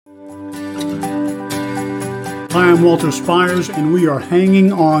Hi, I'm Walter Spires, and we are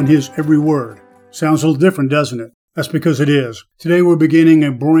hanging on His every word. Sounds a little different, doesn't it? That's because it is. Today we're beginning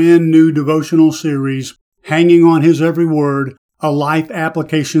a brand new devotional series, Hanging on His Every Word, a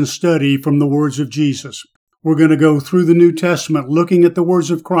Life-Application Study from the words of Jesus. We're going to go through the New Testament, looking at the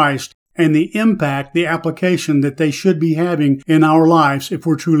words of Christ and the impact, the application that they should be having in our lives if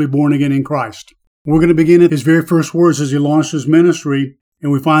we're truly born again in Christ. We're going to begin at His very first words as He launched His ministry,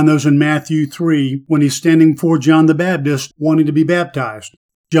 and we find those in Matthew 3 when He's standing before John the Baptist wanting to be baptized.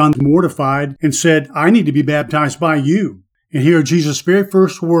 John's mortified and said, I need to be baptized by you. And here are Jesus' very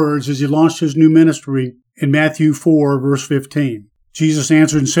first words as He launched His new ministry in Matthew 4, verse 15. Jesus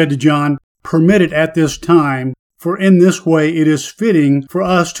answered and said to John, Permit it at this time, for in this way it is fitting for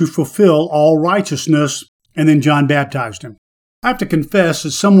us to fulfill all righteousness. And then John baptized him. I have to confess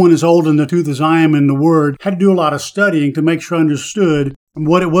that someone as old in the tooth as I am in the Word had to do a lot of studying to make sure I understood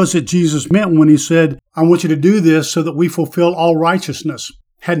what it was that Jesus meant when He said, I want you to do this so that we fulfill all righteousness.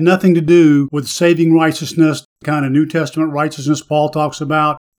 Had nothing to do with saving righteousness, the kind of New Testament righteousness Paul talks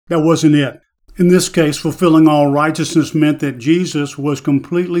about. That wasn't it. In this case, fulfilling all righteousness meant that Jesus was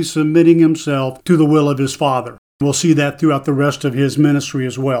completely submitting Himself to the will of His Father. We'll see that throughout the rest of His ministry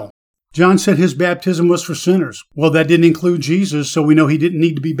as well. John said His baptism was for sinners. Well, that didn't include Jesus, so we know He didn't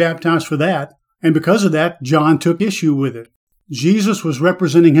need to be baptized for that. And because of that, John took issue with it. Jesus was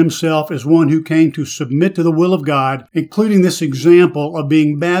representing Himself as one who came to submit to the will of God, including this example of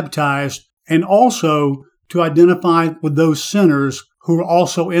being baptized, and also to identify with those sinners who were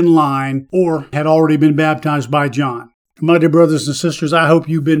also in line or had already been baptized by John. My dear brothers and sisters, I hope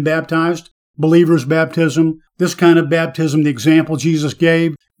you've been baptized. Believer's baptism, this kind of baptism, the example Jesus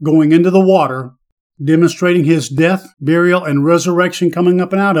gave, going into the water, demonstrating His death, burial, and resurrection coming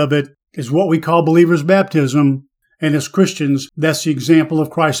up and out of it, is what we call believer's baptism. And as Christians, that's the example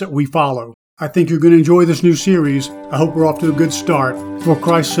of Christ that we follow. I think you're going to enjoy this new series. I hope we're off to a good start. For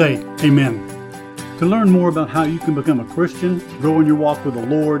Christ's sake, amen. To learn more about how you can become a Christian, grow in your walk with the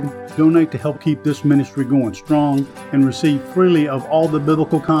Lord, donate to help keep this ministry going strong, and receive freely of all the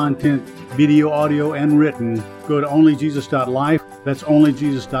biblical content, video, audio, and written, go to onlyjesus.life. That's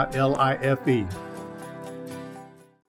onlyjesus.life.